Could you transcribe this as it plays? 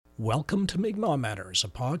Welcome to Mi'kmaq Matters, a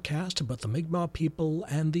podcast about the Mi'kmaq people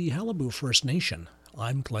and the Qalipu First Nation.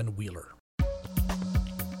 I'm Glenn Wheeler.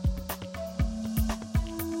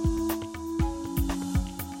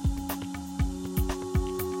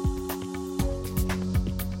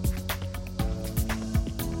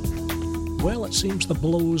 Well, it seems the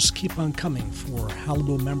blows keep on coming for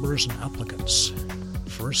Qalipu members and applicants.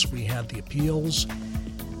 First we had the appeals,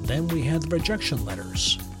 then we had the rejection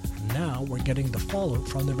letters. Now we're getting the fallout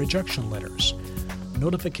from the rejection letters.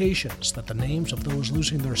 Notifications that the names of those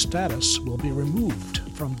losing their status will be removed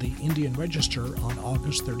from the Indian Register on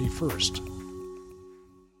August 31st.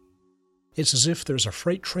 It's as if there's a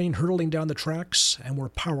freight train hurtling down the tracks and we're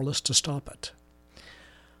powerless to stop it.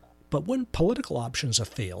 But when political options have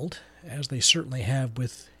failed, as they certainly have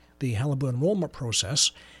with the Qalipu enrollment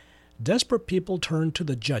process, desperate people turn to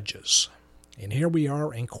the judges. And here we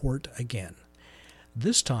are in court again.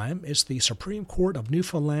 This time, it's the Supreme Court of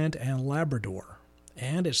Newfoundland and Labrador,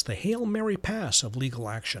 and it's the Hail Mary pass of legal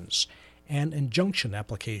actions and injunction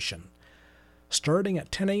application. Starting at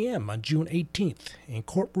 10 a.m. on June 18th in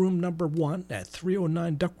courtroom number 1 at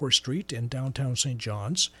 309 Duckworth Street in downtown St.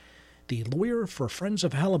 John's, the lawyer for Friends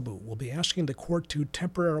of Qalipu will be asking the court to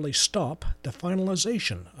temporarily stop the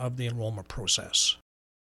finalization of the enrollment process.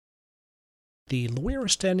 The lawyer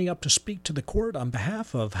standing up to speak to the court on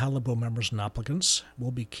behalf of Qalipu members and applicants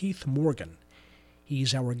will be Keith Morgan.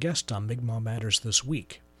 He's our guest on Mi'kmaq Matters this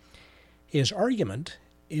week. His argument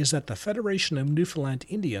is that the Federation of Newfoundland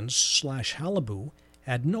Indians / Qalipu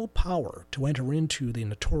had no power to enter into the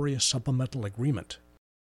notorious supplemental agreement.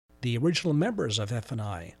 The original members of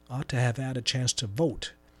FNI ought to have had a chance to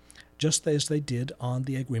vote, just as they did on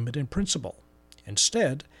the agreement in principle.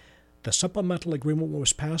 Instead, the supplemental agreement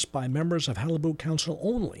was passed by members of Qalipu Council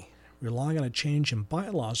only, relying on a change in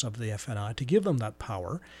bylaws of the FNI to give them that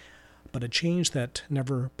power, but a change that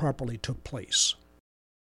never properly took place.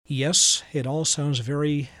 Yes, it all sounds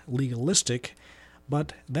very legalistic,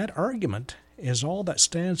 but that argument is all that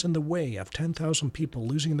stands in the way of 10,000 people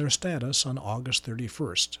losing their status on August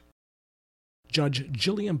 31st. Judge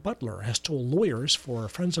Gillian Butler has told lawyers for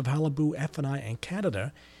Friends of Qalipu, FNI, and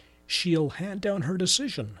Canada she'll hand down her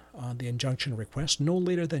decision on the injunction request no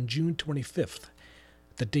later than June 25th,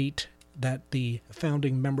 the date that the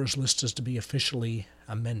founding members list is to be officially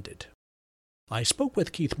amended. I spoke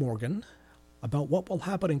with Keith Morgan about what will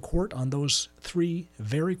happen in court on those 3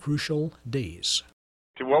 very crucial days.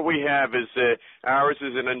 What we have is ours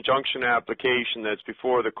is an injunction application that's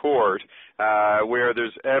before the court where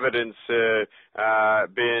there's evidence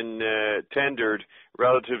been tendered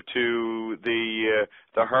relative to the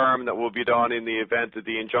harm that will be done in the event that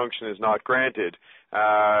the injunction is not granted.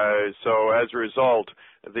 So as a result,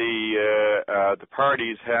 the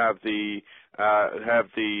parties have the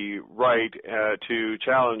right to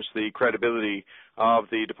challenge the credibility of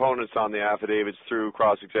the deponents on the affidavits through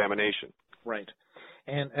cross-examination. Right.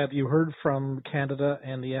 And have you heard from Canada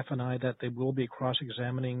and the FNI that they will be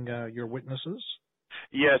cross-examining your witnesses?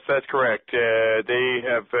 Yes, that's correct. They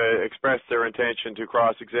have expressed their intention to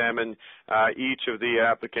cross-examine each of the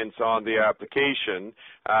applicants on the application.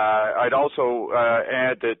 I'd also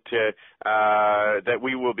add that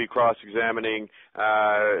we will be cross-examining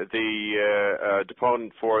the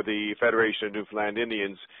deponent for the Federation of Newfoundland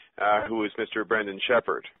Indians, who is Mr. Brendan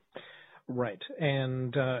Shepherd. Right,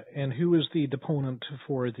 and who is the deponent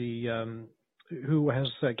for the who has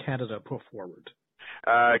Canada put forward?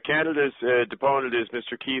 Canada's deponent is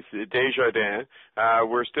Mr. Keith Desjardins.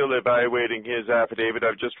 We're still evaluating his affidavit.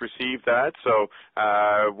 I've just received that, so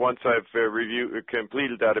once I've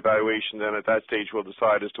completed that evaluation, then at that stage we'll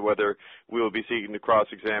decide as to whether we'll be seeking to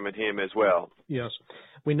cross-examine him as well. Yes.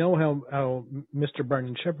 We know how Mr.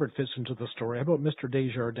 Brendan Shepherd fits into the story. How about Mr.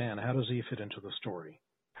 Desjardins? How does he fit into the story?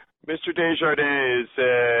 Mr. Desjardins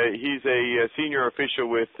he's a senior official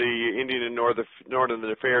with the Indian and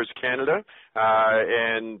Northern Affairs Canada,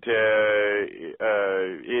 and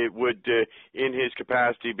it would, in his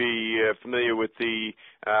capacity, be familiar with the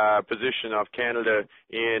position of Canada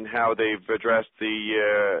in how they've addressed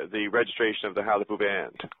the registration of the Qalipu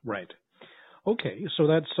band. Right. Okay, so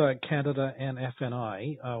that's Canada and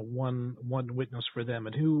FNI, one witness for them,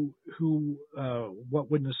 and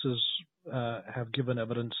what witnesses have given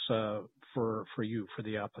evidence for you, for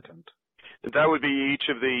the applicant? That would be each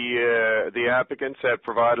of the applicants have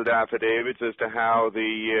provided affidavits as to how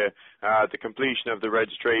the completion of the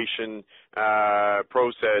registration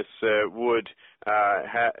process would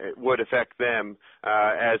affect them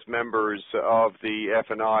as members of the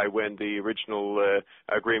FNI when the original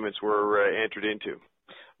agreements were entered into.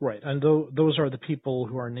 Right, and those are the people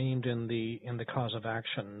who are named in the cause of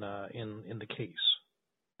action in the case.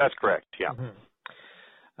 That's correct, yeah.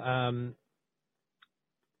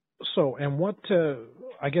 So, and what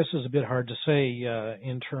I guess is a bit hard to say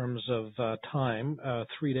in terms of time.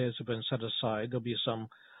 3 days have been set aside. There'll be some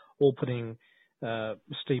opening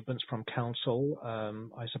statements from counsel,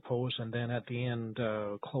 I suppose, and then at the end,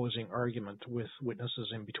 closing argument with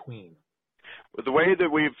witnesses in between. The way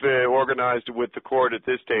that we've organized it with the court at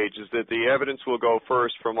this stage is that the evidence will go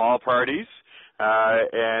first from all parties,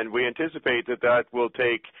 and we anticipate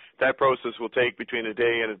that process will take between a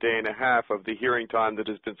day and a day and a half of the hearing time that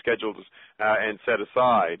has been scheduled and set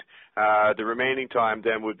aside. The remaining time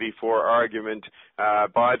then would be for argument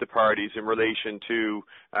by the parties in relation to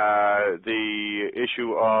the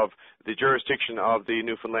issue of the jurisdiction of the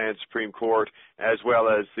Newfoundland Supreme Court, as well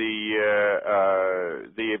as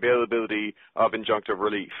the availability of injunctive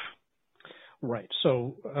relief. Right.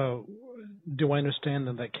 So, do I understand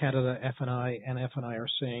then that Canada FNI and FNI are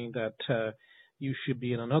saying that you should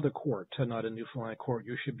be in another court, not a Newfoundland court?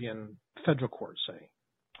 You should be in federal court, say?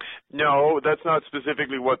 No, that's not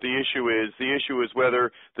specifically what the issue is. The issue is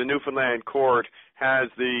whether the Newfoundland court has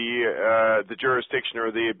the jurisdiction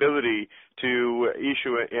or the ability to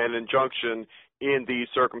issue an injunction in these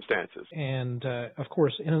circumstances. And, of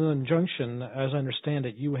course, in an injunction, as I understand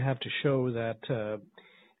it, you have to show that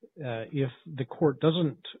if the court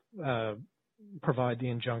doesn't provide the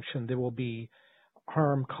injunction, there will be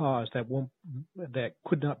harm caused that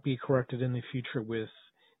could not be corrected in the future with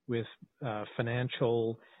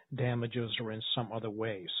financial damages or in some other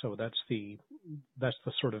way. So that's the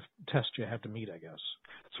sort of test you have to meet, I guess.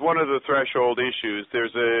 It's one of the threshold issues.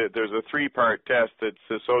 There's a three-part test that's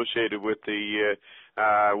associated with the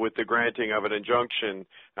granting of an injunction,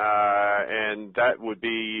 and that would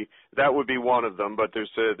be one of them. But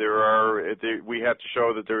we have to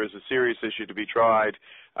show that there is a serious issue to be tried,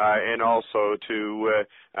 and also to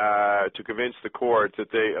convince the court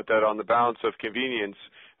that on the balance of convenience,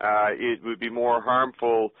 it would be more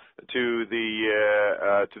harmful to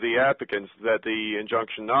the applicants that the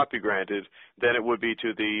injunction not be granted than it would be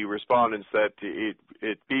to the respondents that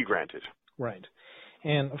it be granted. Right.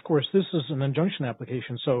 And, of course, this is an injunction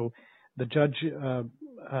application, so the judge,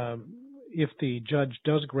 if the judge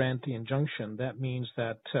does grant the injunction, that means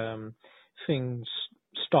that things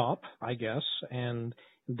stop, I guess, and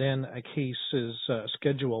then a case is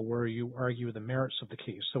scheduled where you argue the merits of the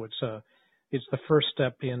case. So it's the first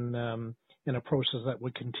step in a process that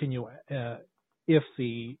would continue if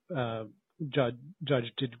the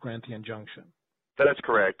judge did grant the injunction. That's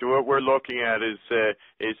correct. What we're looking at is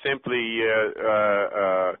simply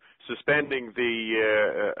suspending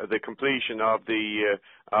the completion of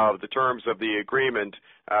the terms of the agreement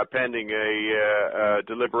pending a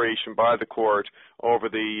deliberation by the court over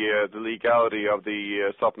the legality of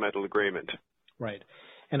the supplemental agreement. Right.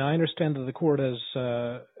 And I understand that the court has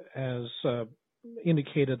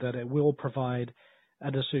indicated that it will provide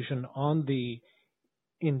a decision on the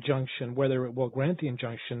injunction, whether it will grant the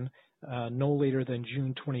injunction, no later than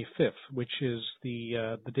June 25th, which is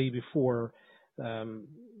the day before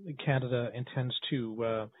Canada intends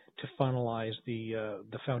to finalize the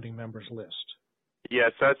founding members list.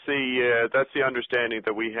 Yes, that's the understanding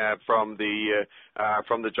that we have from the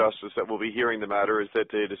justice that will be hearing the matter, is that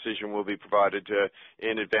the decision will be provided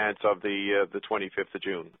in advance of the 25th of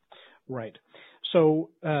June. Right. So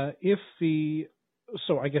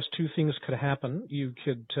so I guess two things could happen. You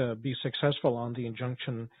could be successful on the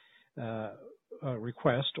injunction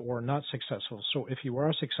request or not successful. So if you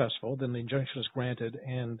are successful, then the injunction is granted,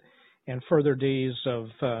 and further days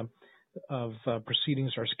of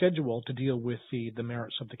proceedings are scheduled to deal with the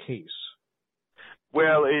merits of the case.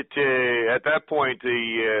 Well, at that point,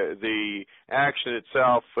 the action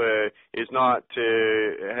itself has not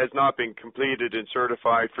been completed and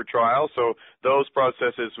certified for trial. So those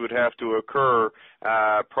processes would have to occur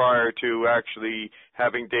prior to actually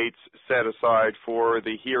having dates set aside for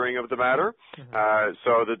the hearing of the matter. Mm-hmm.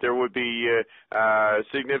 So that there would be a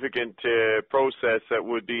significant process that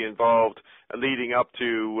would be involved leading up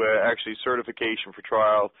to actually certification for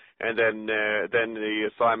trial, and then the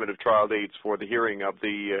assignment of trial dates for the hearing of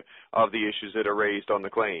the issues that are raised on the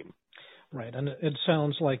claim. Right, and it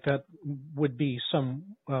sounds like that would be some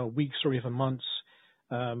weeks or even months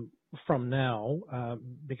from now,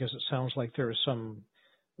 because it sounds like there is some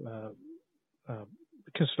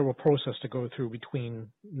considerable process to go through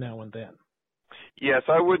between now and then. Yes,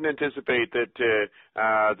 I wouldn't anticipate that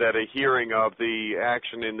a hearing of the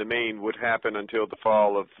action in the main would happen until the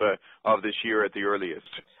fall of this year at the earliest.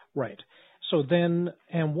 Right. So then,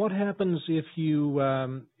 and what happens if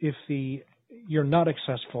you're not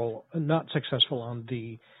successful on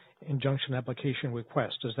the injunction application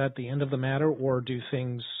request? Is that the end of the matter, or do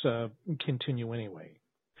things continue anyway?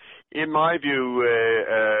 In my view,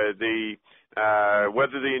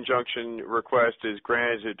 whether the injunction request is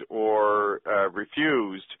granted or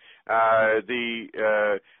refused,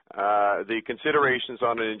 the considerations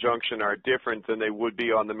on an injunction are different than they would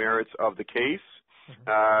be on the merits of the case.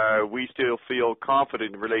 We still feel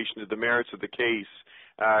confident in relation to the merits of the case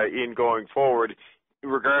in going forward,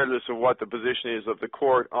 regardless of what the position is of the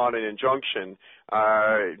court on an injunction.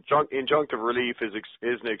 Injunctive relief is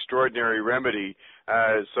an extraordinary remedy,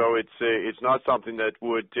 so it's not something that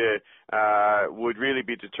would really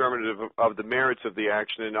be determinative of the merits of the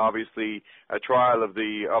action, and obviously a trial of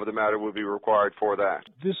the matter would be required for that.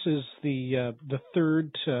 This is the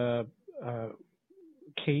third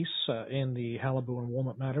case in the Halibu and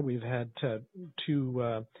Wilmot matter. We've had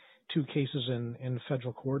two cases in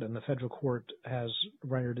federal court, and the federal court has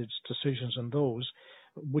rendered its decisions on those.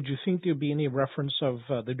 Would you think there would be any reference of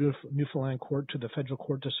the Newfoundland court to the federal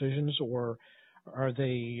court decisions, or are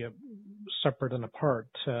they separate and apart,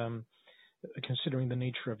 considering the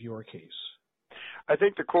nature of your case? I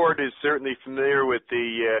think the court is certainly familiar with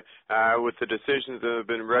the decisions that have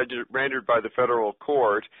been rendered by the federal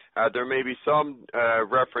court. There may be some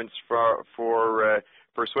reference for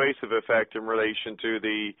persuasive effect in relation to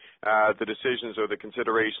the decisions or the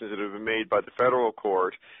considerations that have been made by the federal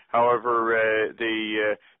court. However,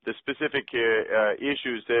 the specific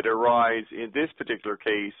issues that arise in this particular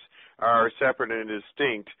case are separate and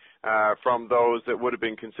distinct from those that would have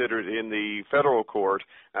been considered in the federal court.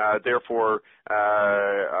 Therefore,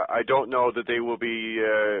 I don't know that they will be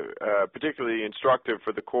particularly instructive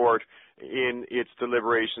for the court in its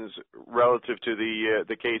deliberations relative to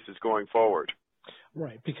the cases going forward.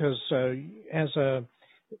 Right, because the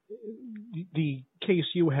case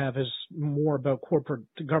you have is more about corporate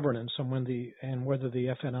governance and whether the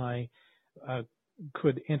FNI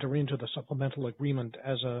could enter into the supplemental agreement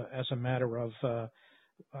as a matter of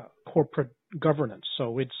corporate governance.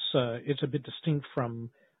 So it's a bit distinct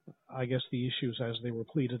from, I guess, the issues as they were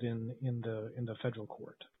pleaded in the federal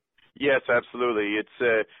court. Yes, absolutely. It's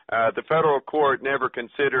the federal court never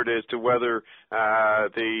considered as to whether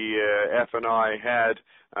the FNI had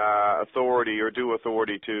authority or due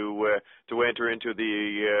authority to enter into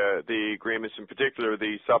the agreements, in particular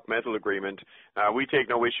the supplemental agreement. We take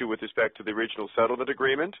no issue with respect to the original settlement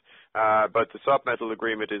agreement, but the supplemental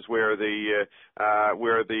agreement is where the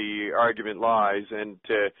argument lies, and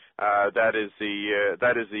that is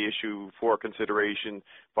the issue for consideration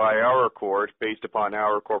by our court based upon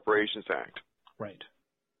our Corporations Act. Right.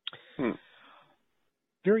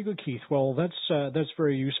 Very good, Keith. Well, that's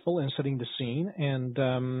very useful in setting the scene, and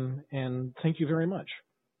thank you very much.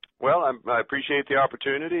 Well, I appreciate the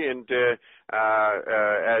opportunity, and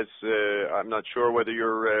as I'm not sure whether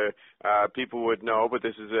your people would know, but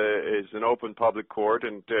this is an open public court,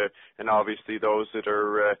 and obviously those that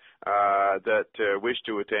are wish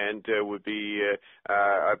to attend would be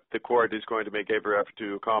the court is going to make every effort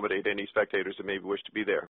to accommodate any spectators that may wish to be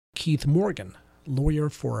there. Keith Morgan, lawyer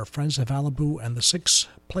for Friends of Halibu, and the 6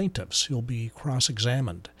 plaintiffs who will be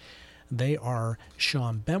cross-examined. They are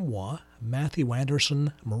Sean Benoit, Matthew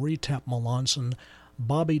Anderson, Marie Tapp Melanson,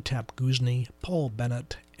 Bobby Tapp Guzny, Paul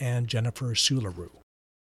Bennett, and Jennifer Sularoo.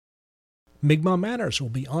 Mi'kmaq Matters will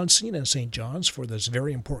be on scene in St. John's for this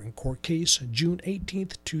very important court case, June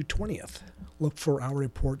 18th to 20th. Look for our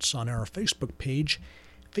reports on our Facebook page,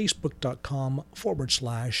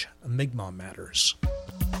 facebook.com/Mi'kmaq Matters.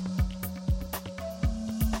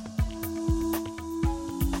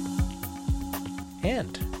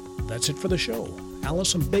 And that's it for the show.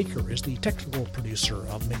 Allison Baker is the technical producer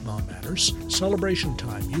of Mi'kmaq Matters. Celebration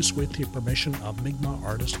time used with the permission of Mi'kmaq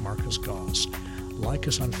artist Marcus Goss. Like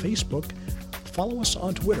us on Facebook. Follow us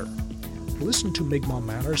on Twitter. Listen to Mi'kmaq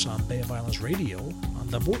Matters on Bay of Islands Radio, on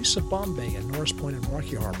the Voice of Bombay in Norris Point and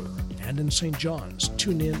Rocky Harbor, and in St. John's.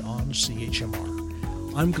 Tune in on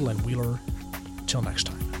CHMR. I'm Glenn Wheeler. Till next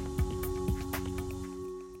time.